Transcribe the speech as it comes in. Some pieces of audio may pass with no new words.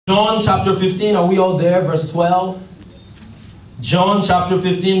John chapter 15, are we all there? Verse 12. John chapter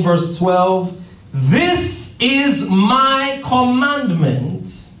 15, verse 12. This is my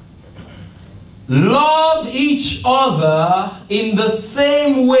commandment. Love each other in the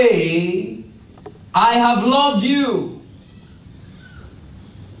same way I have loved you.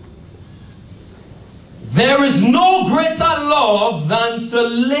 There is no greater love than to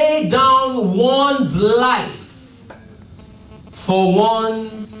lay down one's life for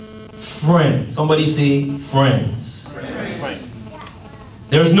one's friend. Somebody say friends. Friends.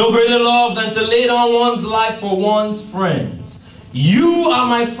 There is no greater love than to lay down one's life for one's friends. You are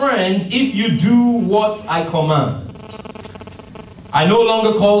my friends if you do what I command. I no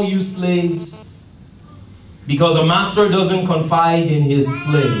longer call you slaves, because a master doesn't confide in his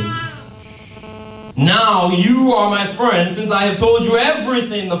slaves. Now you are my friends, since I have told you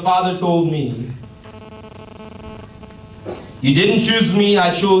everything the Father told me. You didn't choose me,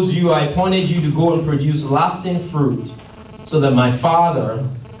 I chose you. I appointed you to go and produce lasting fruit, so that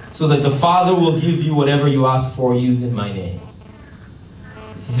the Father will give you whatever you ask for using my name.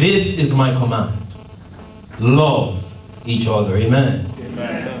 This is my command. Love each other. Amen.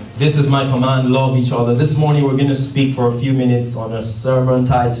 Amen. This is my command. Love each other. This morning we're going to speak for a few minutes on a sermon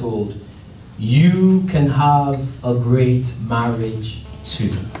titled, You Can Have a Great Marriage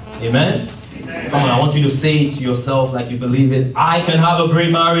Too. Amen? Amen. Come on, I want you to say it to yourself like you believe it. I can have a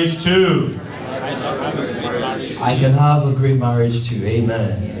great marriage too. I can have a great marriage too.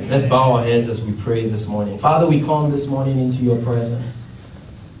 Amen. Let's bow our heads as we pray this morning. Father, we come this morning into your presence.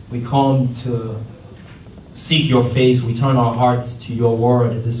 We come to seek your face. We turn our hearts to your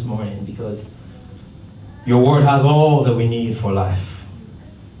word this morning, because your word has all that we need for life.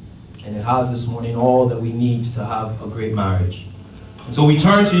 And it has this morning all that we need to have a great marriage. And so we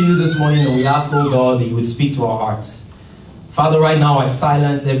turn to you this morning and we ask, oh God, that you would speak to our hearts. Father, right now I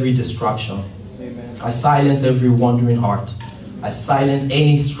silence every distraction. Amen. I silence every wandering heart. I silence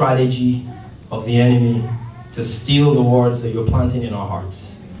any strategy of the enemy to steal the words that you're planting in our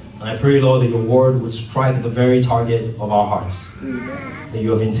hearts. And I pray, Lord, that your word would strike the very target of our hearts, that you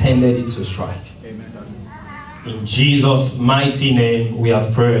have intended it to strike. Amen. In Jesus' mighty name we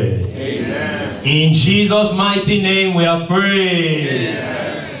have prayed. Amen. In Jesus' mighty name we have prayed.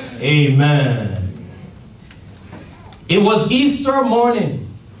 Amen. Amen. It was Easter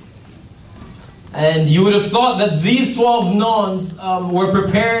morning, and you would have thought that these 12 nuns were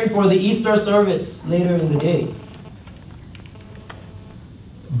preparing for the Easter service later in the day.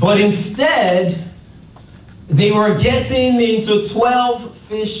 But instead, they were getting into 12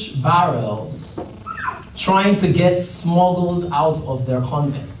 fish barrels, trying to get smuggled out of their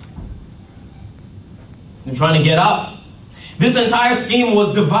convent. They're trying to get out. This entire scheme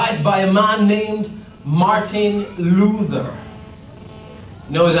was devised by a man named Martin Luther.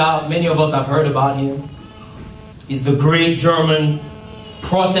 No doubt many of us have heard about him. He's the great German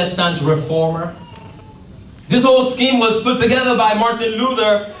Protestant reformer. This whole scheme was put together by Martin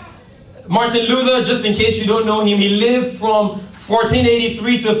Luther. Martin Luther, just in case you don't know him, he lived from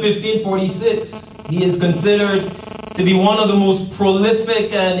 1483 to 1546. He is considered to be one of the most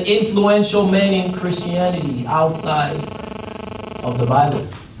prolific and influential men in Christianity outside of the Bible.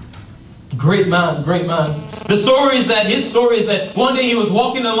 Great man, great man. His story is that one day he was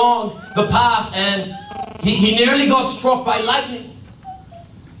walking along the path and he nearly got struck by lightning.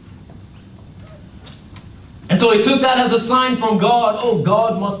 And so he took that as a sign from God. Oh,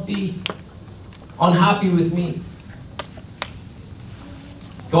 God must be unhappy with me.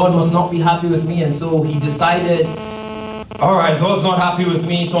 God must not be happy with me. And so he decided, all right, God's not happy with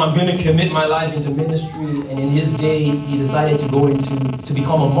me, so I'm going to commit my life into ministry. And in his day, he decided to go to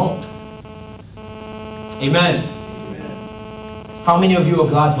become a monk. Amen. Amen. How many of you are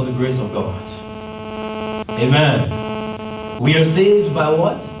glad for the grace of God? Amen. We are saved by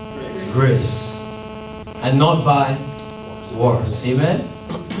what? Grace. And not by works. Amen.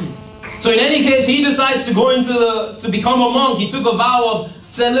 So in any case, he decides to go to become a monk. He took a vow of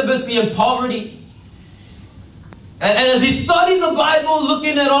celibacy and poverty. And as he studied the Bible,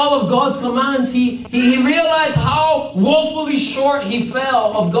 looking at all of God's commands, he realized how woefully short he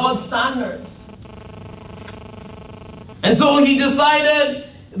fell of God's standards. And so he decided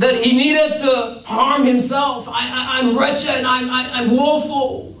that he needed to harm himself. I'm wretched, I'm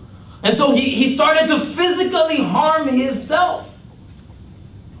woeful. And so he started to physically harm himself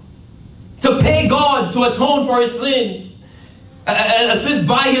to pay God to atone for his sins, as if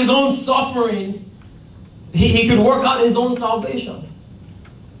by his own suffering he could work out his own salvation.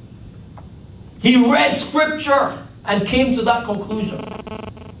 He read scripture and came to that conclusion.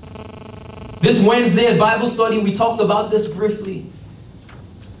 This Wednesday at Bible study we talked about this briefly.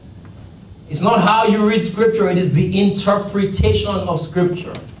 It's not how you read Scripture, it is the interpretation of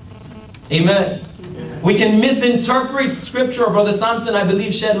Scripture. Amen. We can misinterpret Scripture. Brother Samson, I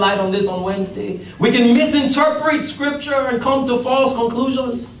believe, shed light on this on Wednesday. We can misinterpret Scripture and come to false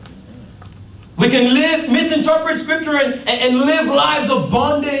conclusions. We can misinterpret Scripture and live lives of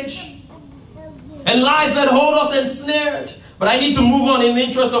bondage and lives that hold us ensnared. But I need to move on in the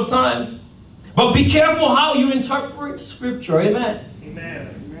interest of time. But be careful how you interpret Scripture. Amen.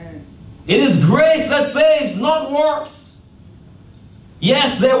 Amen. It is grace that saves, not works.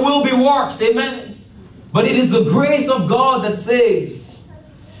 Yes, there will be works. Amen. But it is the grace of God that saves.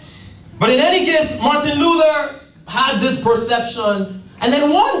 But in any case, Martin Luther had this perception. And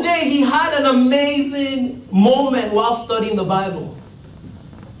then one day he had an amazing moment while studying the Bible.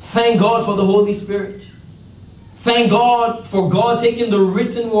 Thank God for the Holy Spirit. Thank God for God taking the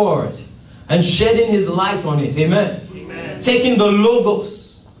written word and shedding His light on it. Amen. Amen. Taking the Logos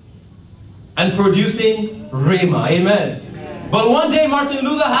and producing Rhema. Amen. But one day Martin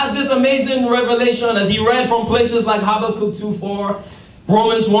Luther had this amazing revelation as he read from places like Habakkuk 2:4,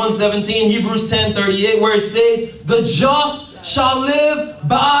 Romans 1:17, Hebrews 10:38, where it says, the just shall live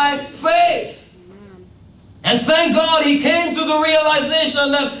by faith. And thank God he came to the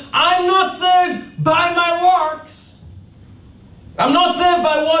realization that I'm not saved by my works. I'm not saved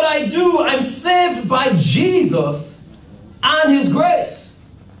by what I do. I'm saved by Jesus and His grace.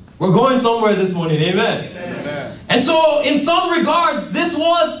 We're going somewhere this morning. Amen. Amen. And so, in some regards, this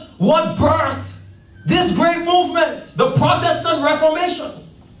was what birthed this great movement, the Protestant Reformation.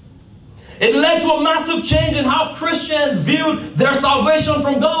 It led to a massive change in how Christians viewed their salvation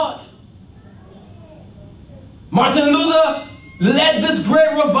from God. Martin Luther led this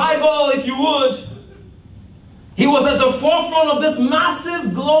great revival, if you would. He was at the forefront of this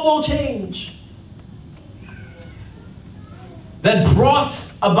massive global change that brought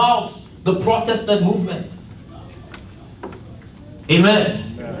about the Protestant movement.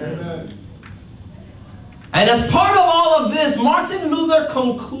 Amen. Amen. And as part of all of this, Martin Luther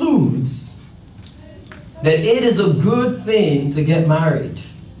concludes that it is a good thing to get married.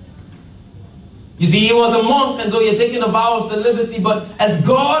 You see, he was a monk, and so he had taken a vow of celibacy, but as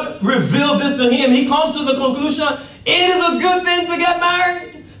God revealed this to him, he comes to the conclusion, it is a good thing to get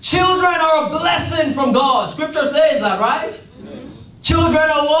married. Children are a blessing from God. Scripture says that, right? Yes. Children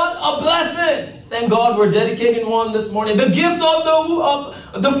are what? A blessing. Thank God we're dedicating one this morning. The gift of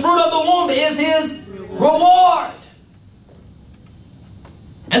the fruit of the womb is His reward.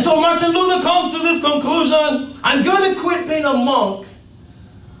 And so Martin Luther comes to this conclusion, I'm going to quit being a monk.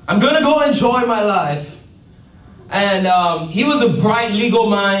 I'm going to go enjoy my life. And he was a bright legal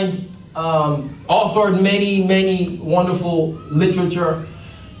mind, authored many wonderful literature.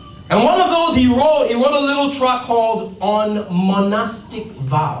 And one of those he wrote a little tract called On Monastic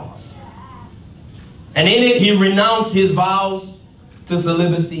Vows. And in it he renounced his vows to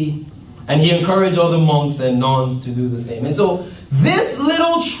celibacy, and he encouraged other monks and nuns to do the same. And so this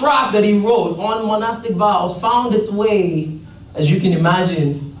little tract that he wrote on monastic vows found its way, as you can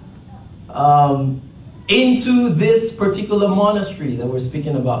imagine, into this particular monastery that we're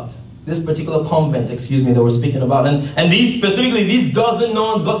speaking about. This particular convent, that we're speaking about. And these dozen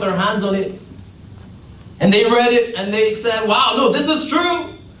nuns got their hands on it. And they read it and they said, wow, no, this is true.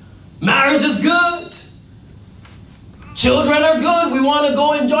 Marriage is good. Children are good. We want to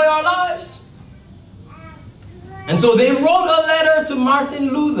go enjoy our lives. And so they wrote a letter to Martin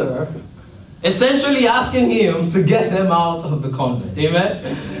Luther, essentially asking him to get them out of the convent.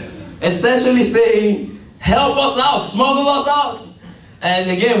 Amen? Essentially saying, help us out, smuggle us out. And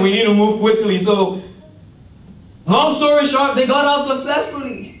again, we need to move quickly. So, long story short, they got out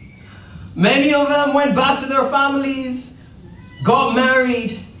successfully. Many of them went back to their families, got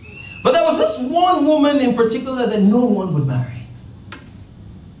married. But there was this one woman in particular that no one would marry.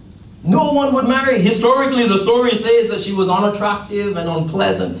 No one would marry. Historically, the story says that she was unattractive and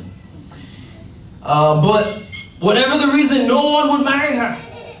unpleasant. But whatever the reason, no one would marry her.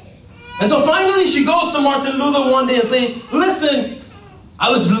 And so finally she goes to Martin Luther one day and says, listen, I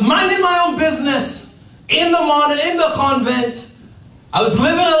was minding my own business in the convent. I was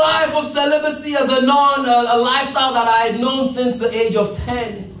living a life of celibacy as a nun, a lifestyle that I had known since the age of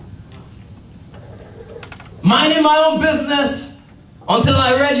 10. Minding my own business until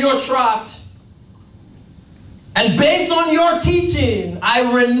I read your tract. And based on your teaching, I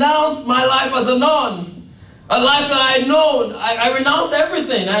renounced my life as a nun. A life that I had known. I renounced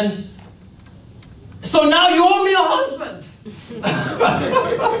everything. And so now you owe me a husband.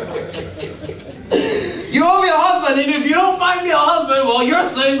 You owe me a husband, and if you don't find me a husband, well, you're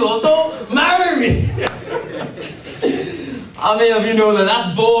single, so marry me. How many of you know that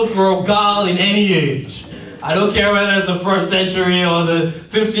that's bold for a girl in any age? I don't care whether it's the 1st century or the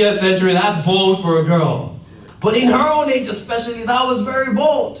 50th century, that's bold for a girl. But in her own age especially, that was very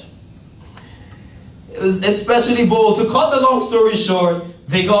bold. It was especially bold. To cut the long story short,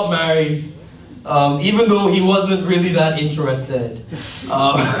 they got married, even though he wasn't really that interested.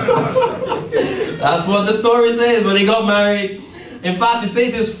 That's what the story says, but they got married. In fact, it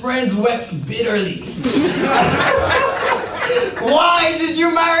says his friends wept bitterly. Why did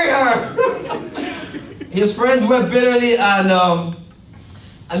you marry her? His friends wept bitterly, and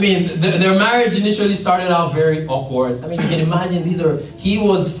I mean, their marriage initially started out very awkward. I mean, you can imagine he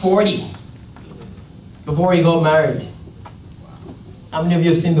was 40 before he got married. How many of you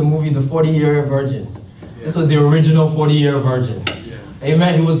have seen the movie The 40-Year Virgin? This was the original 40-Year Virgin.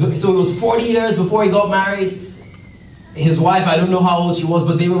 Amen. It was 40 years before he got married. His wife, I don't know how old she was,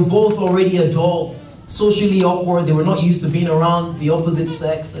 but they were both already adults, socially awkward. They were not used to being around the opposite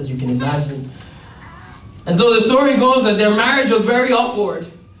sex, as you can imagine. And so the story goes that their marriage was very awkward.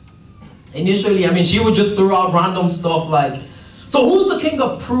 Initially, I mean, she would just throw out random stuff like, so who's the king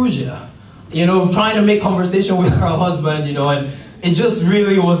of Prussia? You know, trying to make conversation with her husband, you know, and it just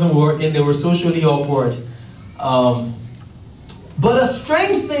really wasn't working. They were socially awkward. But a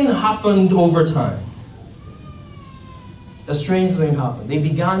strange thing happened over time. A strange thing happened. They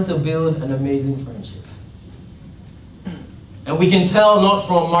began to build an amazing friendship. And we can tell not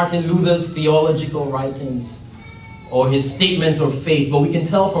from Martin Luther's theological writings or his statements of faith, but we can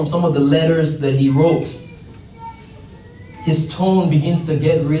tell from some of the letters that he wrote. His tone begins to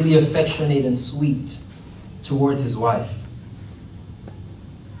get really affectionate and sweet towards his wife.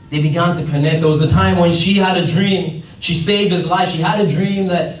 They began to connect. There was a time when she had a dream. She saved his life. She had a dream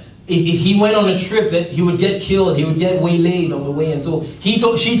that if he went on a trip that he would get killed, he would get waylaid on the way. And so she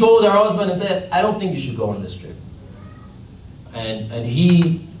told her husband and said, I don't think you should go on this trip. And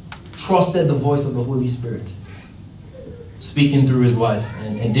he trusted the voice of the Holy Spirit speaking through his wife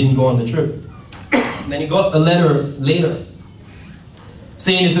and didn't go on the trip. Then he got a letter later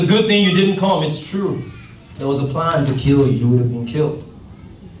saying, it's a good thing you didn't come. It's true. There was a plan to kill you. You would have been killed.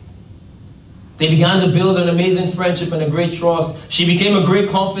 They began to build an amazing friendship and a great trust. She became a great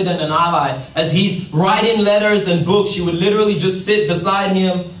confidant and ally. As he's writing letters and books, she would literally just sit beside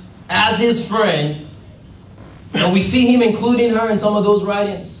him as his friend. And we see him including her in some of those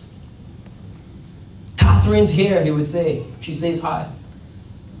writings. Catherine's here, he would say. She says hi.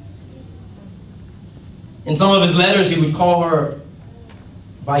 In some of his letters, he would call her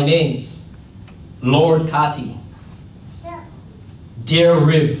by names. Lord Cathy. Dear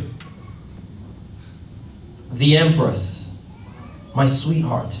Rib. The Empress, my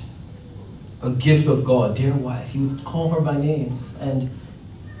sweetheart, a gift of God, dear wife. He would call her by names, and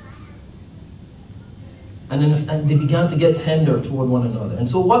they began to get tender toward one another. And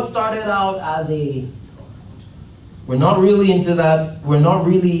so what started out as we're not really into that, we're not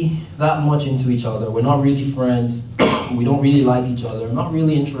really that much into each other, we're not really friends, we don't really like each other, I'm not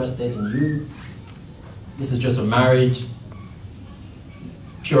really interested in you. This is just a marriage,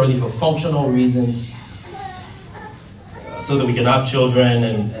 purely for functional reasons, so that we can have children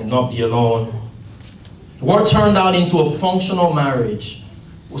and not be alone. What turned out into a functional marriage,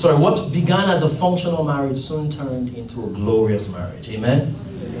 what began as a functional marriage soon turned into a glorious marriage. Amen?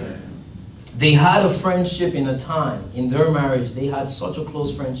 Amen. They had a friendship in a time, in their marriage, they had such a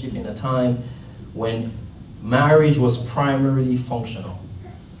close friendship in a time when marriage was primarily functional.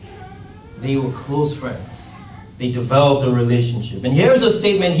 They were close friends. They developed a relationship. And here's a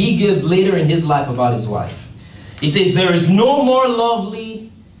statement he gives later in his life about his wife. He says, there is no more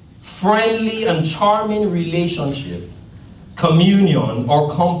lovely, friendly, and charming relationship, communion, or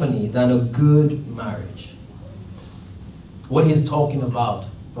company than a good marriage. What he's talking about,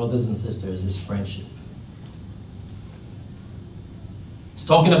 brothers and sisters, is friendship. He's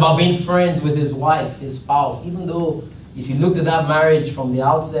talking about being friends with his wife, his spouse, even though if you looked at that marriage from the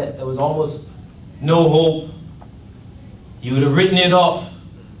outset, there was almost no hope. You would have written it off.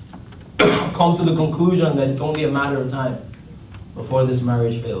 Come to the conclusion that it's only a matter of time before this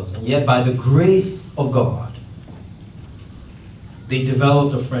marriage fails. And yet, by the grace of God, they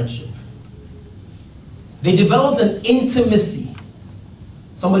developed a friendship. They developed an intimacy.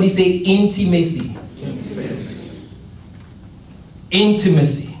 Somebody say intimacy. Intimacy.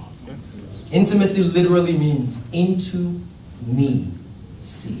 Intimacy. Intimacy literally means into me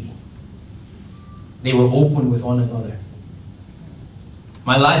see. They were open with one another.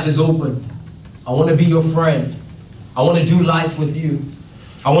 My life is open. I want to be your friend. I want to do life with you.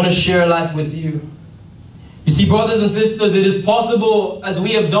 I want to share life with you. You see, brothers and sisters, it is possible, as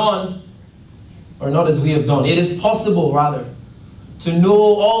we have done, or not as we have done. It is possible, rather, to know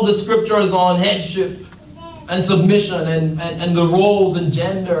all the scriptures on headship and submission and the roles and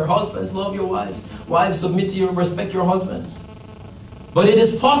gender. Husbands, love your wives. Wives, submit to your, respect your husbands. But it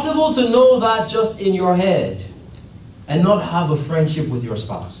is possible to know that just in your head and not have a friendship with your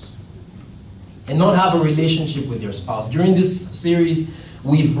spouse. And not have a relationship with your spouse. During this series,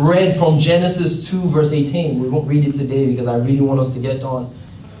 we've read from Genesis 2 verse 18. We won't read it today because I really want us to get on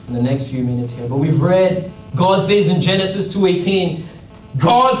in the next few minutes here. But we've read, God says in Genesis 2:18,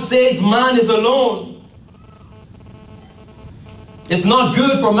 God says man is alone. It's not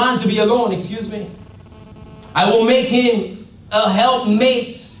good for man to be alone, excuse me. I will make him a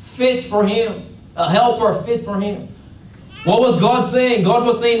helpmate fit for him. A helper fit for him. What was God saying? God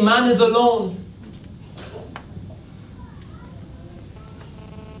was saying man is alone.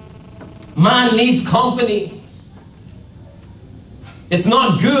 Man needs company. It's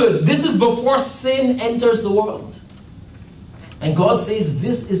not good. This is before sin enters the world. And God says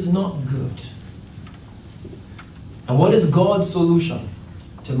this is not good. And what is God's solution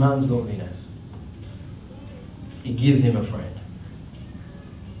to man's loneliness? He gives him a friend.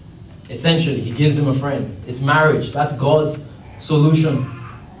 Essentially, he gives him a friend. It's marriage. That's God's solution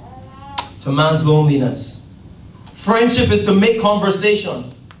to man's loneliness. Friendship is to make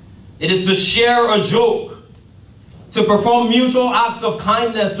conversation. It is to share a joke, to perform mutual acts of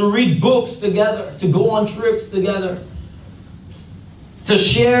kindness, to read books together, to go on trips together, to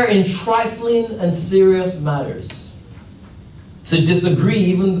share in trifling and serious matters, to disagree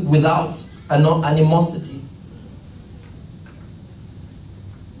even without animosity.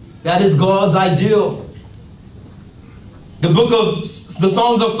 That is God's ideal. The book of the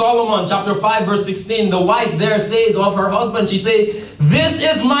Songs of Solomon, chapter 5, verse 16, the wife there says of her husband, she says, "This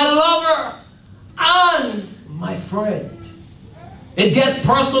is my lover and my friend." It gets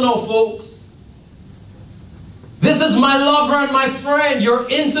personal, folks. This is my lover and my friend. You're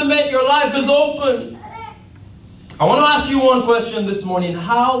intimate. Your life is open. I want to ask you one question this morning.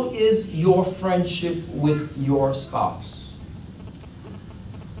 How is your friendship with your spouse?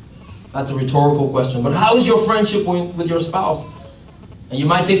 That's a rhetorical question. But how is your friendship with your spouse? And you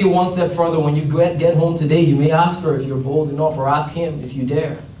might take it one step further. When you get home today, you may ask her if you're bold enough, or ask him if you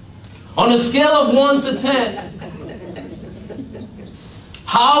dare. On a scale of 1 to 10,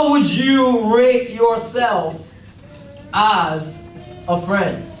 how would you rate yourself as a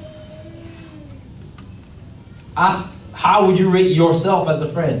friend? Ask, how would you rate yourself as a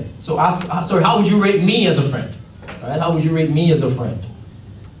friend? So ask, sorry, how would you rate me as a friend? All right, how would you rate me as a friend?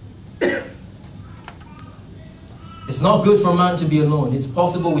 It's not good for man to be alone. It's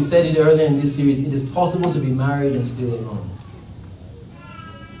possible, we said it earlier in this series, it is possible to be married and still alone.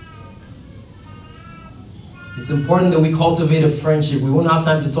 It's important that we cultivate a friendship. We won't have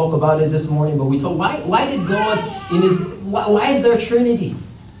time to talk about it this morning, but we talk, why did God, why is there Trinity?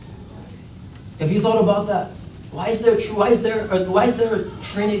 Have you thought about that? Why is there a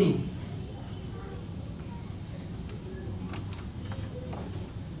Trinity?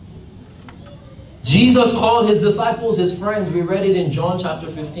 Jesus called his disciples his friends. We read it in John chapter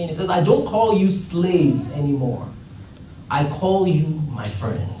 15. He says, "I don't call you slaves anymore. I call you my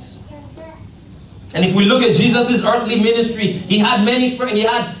friends." And if we look at Jesus' earthly ministry, he had many friends.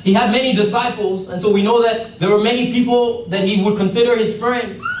 He had many disciples, and so we know that there were many people that he would consider his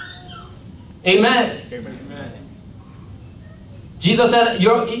friends. Amen. Amen. Jesus said,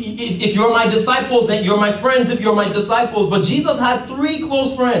 if you're my disciples, then you're my friends if you're my disciples. But Jesus had 3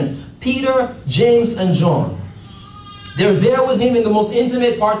 close friends, Peter, James, and John. They're there with him in the most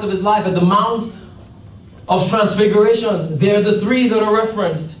intimate parts of his life at the Mount of Transfiguration. They're the 3 that are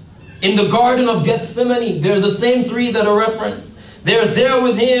referenced. In the Garden of Gethsemane, they're the same 3 that are referenced. They're there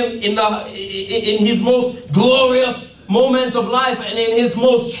with him in his most glorious moments of life and in his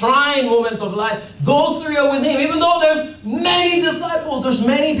most trying moments of life. Those 3 are with him. Even though there's many disciples, there's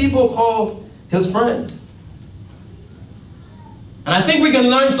many people called his friends. And I think we can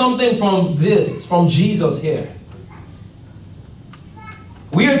learn something from this, from Jesus here.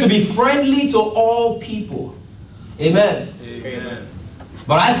 We are to be friendly to all people. Amen. Amen.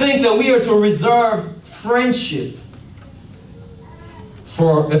 But I think that we are to reserve friendship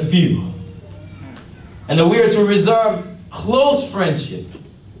for a few. And that we are to reserve close friendship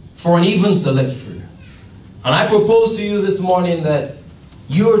for an even select few. And I propose to you this morning that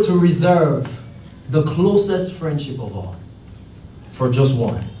you are to reserve the closest friendship of all for just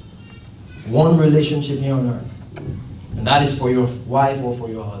one. One relationship here on earth. And that is for your wife or for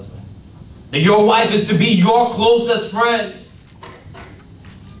your husband. That your wife is to be your closest friend.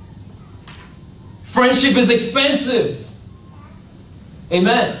 Friendship is expensive.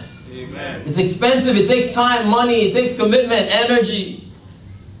 Amen. Amen. It's expensive. It takes time, money. It takes commitment, energy.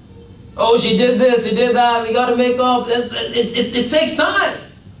 Oh, she did this. She did that. We got to make up. It takes time.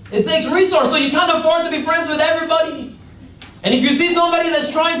 It takes resource. So you can't afford to be friends with everybody. And if you see somebody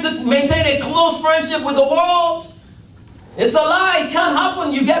that's trying to maintain a close friendship with the world, it's a lie. It can't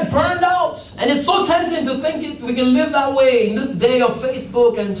happen. You get burned out. And it's so tempting to think we can live that way in this day of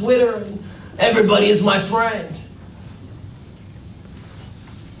Facebook and Twitter. And everybody is my friend.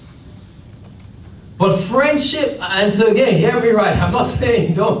 But friendship, and so again, hear me right. I'm not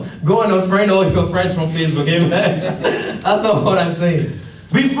saying don't go and unfriend all your friends from Facebook. Amen. That's not what I'm saying.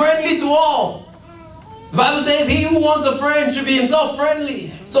 Be friendly to all. The Bible says he who wants a friend should be himself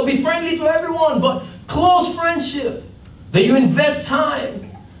friendly. So be friendly to everyone, but close friendship. That you invest time.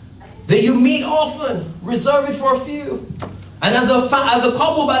 That you meet often. Reserve it for a few. And as a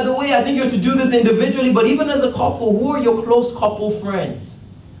couple, by the way, I think you're to do this individually, but even as a couple, who are your close couple friends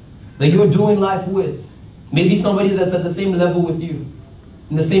that you're doing life with? Maybe somebody that's at the same level with you,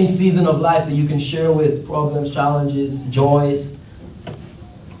 in the same season of life that you can share with problems, challenges, joys.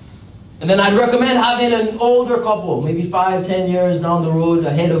 And then I'd recommend having an older couple, maybe 5, 10 years down the road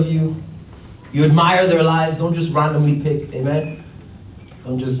ahead of you. You admire their lives, don't just randomly pick, amen?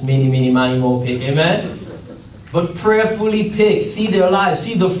 Don't just many, mo pick, amen? But prayerfully pick, see their lives,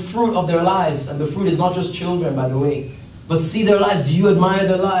 see the fruit of their lives. And the fruit is not just children, by the way. But see their lives. Do you admire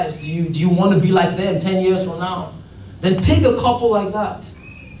their lives? Do you want to be like them 10 years from now? Then pick a couple like that.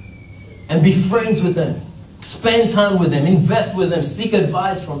 And be friends with them. Spend time with them. Invest with them. Seek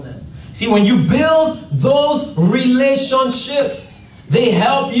advice from them. See, when you build those relationships, they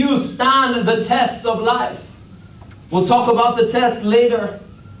help you stand the tests of life. We'll talk about the test later.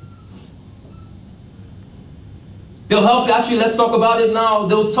 They'll help you. Actually, let's talk about it now.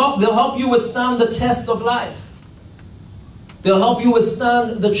 They'll help you withstand the tests of life. They'll help you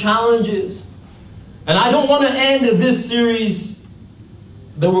withstand the challenges. And I don't want to end this series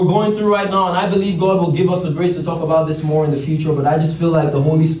that we're going through right now, and I believe God will give us the grace to talk about this more in the future, but I just feel like the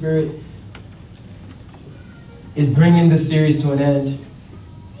Holy Spirit is bringing this series to an end.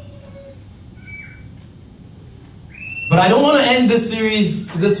 But I don't want to end this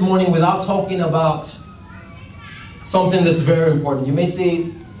series this morning without talking about something that's very important. You may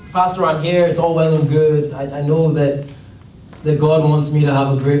say, Pastor, I'm here, it's all well and good. I know that God wants me to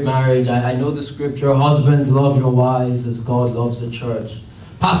have a great marriage. I know the scripture, husbands, love your wives as God loves the church.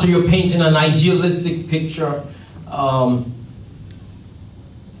 Pastor, you're painting an idealistic picture.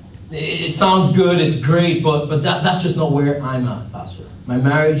 It sounds good, it's great, but that's just not where I'm at, Pastor. My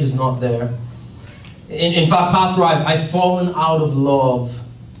marriage is not there. In fact, Pastor, I've fallen out of love.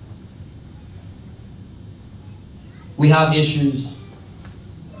 We have issues.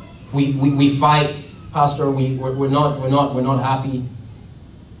 We fight. Pastor, we're not happy.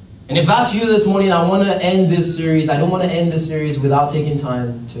 And if that's you this morning, I want to end this series. I don't want to end this series without taking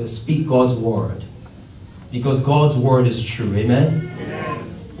time to speak God's word. Because God's word is true. Amen?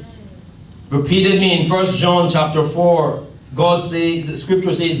 Amen. Repeatedly in 1 John chapter 4, the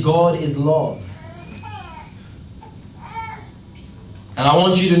scripture says God is love. And I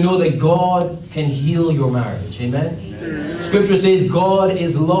want you to know that God can heal your marriage. Amen? Amen. Scripture says God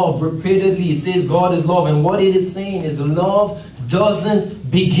is love. Repeatedly, it says God is love. And what it is saying is love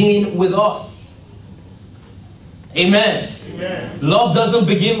doesn't begin with us. Amen. Amen. Love doesn't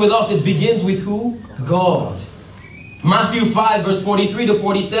begin with us. It begins with who? God. Matthew 5 verse 43 to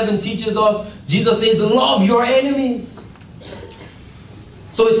 47 teaches us, Jesus says, love your enemies.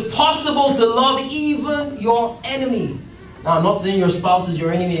 So it's possible to love even your enemy. Now, I'm not saying your spouse is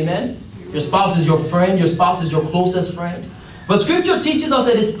your enemy, amen? Your spouse is your friend, your spouse is your closest friend. But scripture teaches us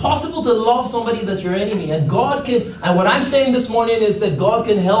that it's possible to love somebody that's your enemy. And God can, and what I'm saying this morning is that God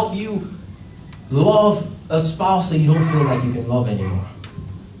can help you love a spouse that you don't feel like you can love anymore.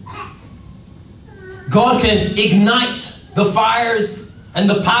 God can ignite the fires and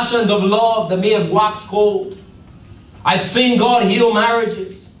the passions of love that may have waxed cold. I've seen God heal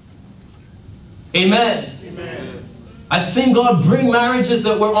marriages. Amen. Amen. I've seen God bring marriages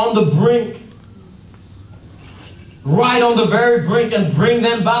that were on the brink, right on the very brink, and bring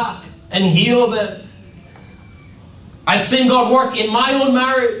them back and heal them. I've seen God work in my own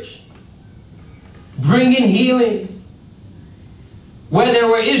marriage, bringing healing. Where there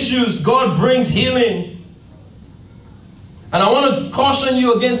were issues, God brings healing. And I want to caution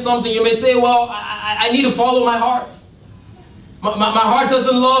you against something. You may say, well, I need to follow my heart. My heart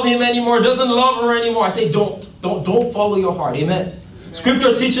doesn't love him anymore, doesn't love her anymore. I say, don't follow your heart. Amen. Amen.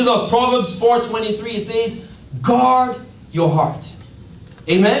 Scripture teaches us, Proverbs 4:23, it says, guard your heart.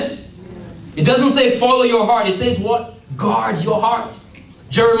 Amen. It doesn't say follow your heart. It says what? Guard your heart.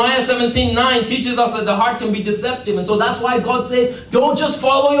 Jeremiah 17:9 teaches us that the heart can be deceptive. And so that's why God says, don't just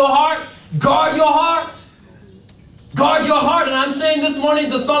follow your heart. Guard your heart. Guard your heart. And I'm saying this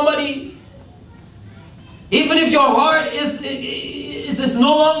morning to somebody, even if your heart is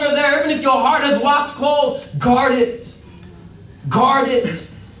no longer there, even if your heart has waxed cold, guard it. Guard it.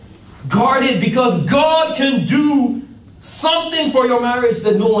 Guard it, because God can do something for your marriage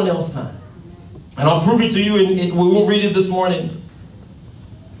that no one else can. And I'll prove it to you, and we won't read it this morning.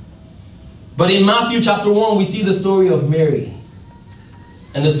 But in Matthew chapter 1, we see the story of Mary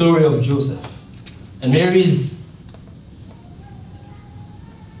and the story of Joseph. And Mary's,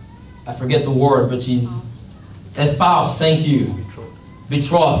 I forget the word, but she's espoused, thank you.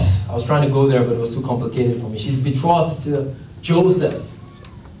 Betrothed. I was trying to go there, but it was too complicated for me. She's betrothed to Joseph.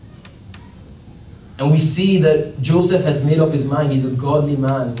 And we see that Joseph has made up his mind. He's a godly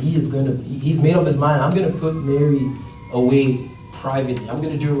man. He's made up his mind. I'm going to put Mary away privately. I'm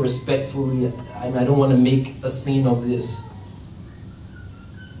going to do it respectfully. I don't want to make a scene of this.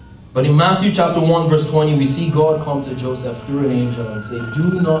 But in Matthew chapter 1 verse 20, we see God come to Joseph through an angel and say,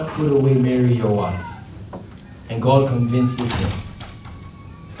 do not put away Mary your wife. And God convinces him.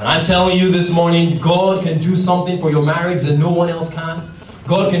 And I'm telling you this morning, God can do something for your marriage that no one else can.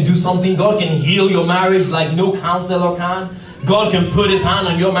 God can do something. God can heal your marriage like no counselor can. God can put his hand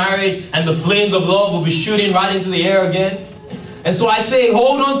on your marriage and the flames of love will be shooting right into the air again. And so I say,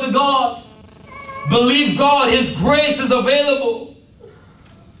 hold on to God. Believe God. His grace is available.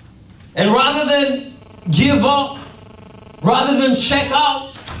 And rather than give up, rather than check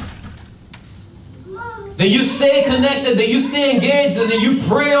out, that you stay connected, that you stay engaged, and that you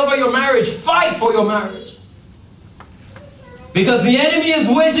pray over your marriage. Fight for your marriage. Because the enemy is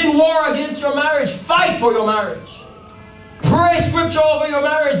waging war against your marriage. Fight for your marriage. Pray scripture over your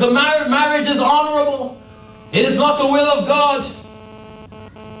marriage. The marriage is honorable. It is not the will of God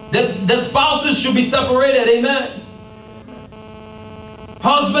that spouses should be separated. Amen.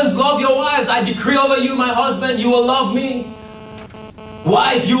 Husbands, love your wives. I decree over you, my husband, you will love me.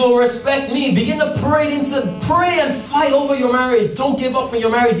 Wife, you will respect me. Begin to pray and fight over your marriage. Don't give up on your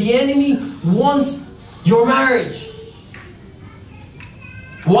marriage. The enemy wants your marriage.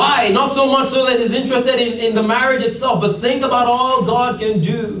 Why? Not so much so that he's interested in the marriage itself, but think about all God can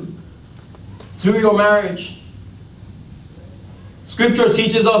do through your marriage. Scripture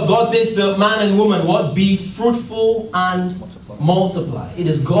teaches us, God says to man and woman, what? Be fruitful and multiply. It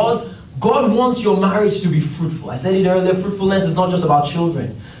is God wants your marriage to be fruitful. I said it earlier, fruitfulness is not just about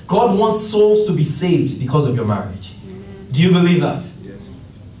children. God wants souls to be saved because of your marriage. Do you believe that? Yes.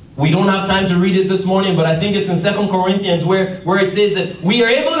 We don't have time to read it this morning, but I think it's in 2 Corinthians where it says that we are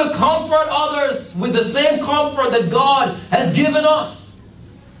able to comfort others with the same comfort that God has given us.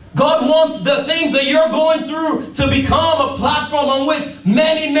 God wants the things that you're going through to become a platform on which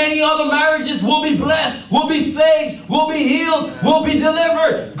many, many other marriages will be blessed, will be saved, will be healed, will be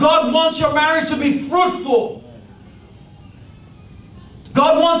delivered. God wants your marriage to be fruitful.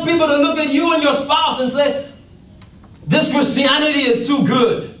 God wants people to look at you and your spouse and say, this Christianity is too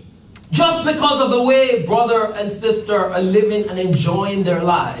good. Just because of the way brother and sister are living and enjoying their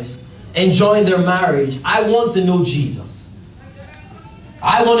lives, enjoying their marriage, I want to know Jesus.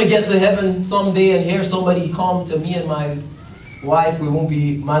 I want to get to heaven someday and hear somebody come to me and my wife. We won't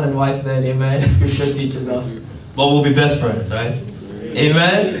be man and wife then, amen. Scripture teaches us. But we'll be best friends, right?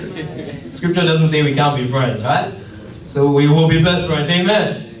 Amen. Scripture doesn't say we can't be friends, right? So we will be best friends,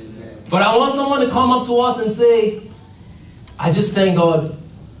 amen. But I want someone to come up to us and say, I just thank God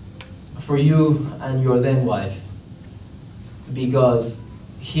for you and your then wife. Because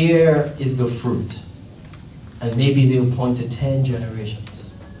here is the fruit. And maybe they'll point to 10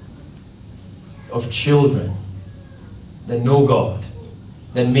 generations of children that know God,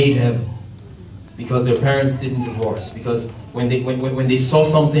 that made heaven, because their parents didn't divorce. Because when they saw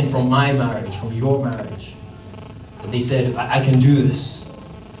something from my marriage, from your marriage, they said, I can do this.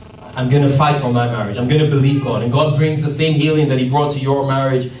 I'm going to fight for my marriage. I'm going to believe God. And God brings the same healing that He brought to your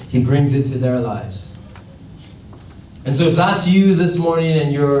marriage, He brings it to their lives. And so if that's you this morning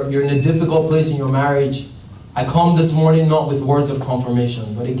and you're in a difficult place in your marriage, I come this morning not with words of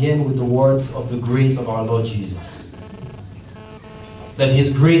confirmation, but again with the words of the grace of our Lord Jesus. That His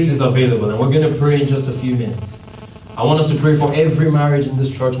grace is available, and we're going to pray in just a few minutes. I want us to pray for every marriage in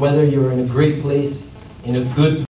this church, whether you're in a great place, in a good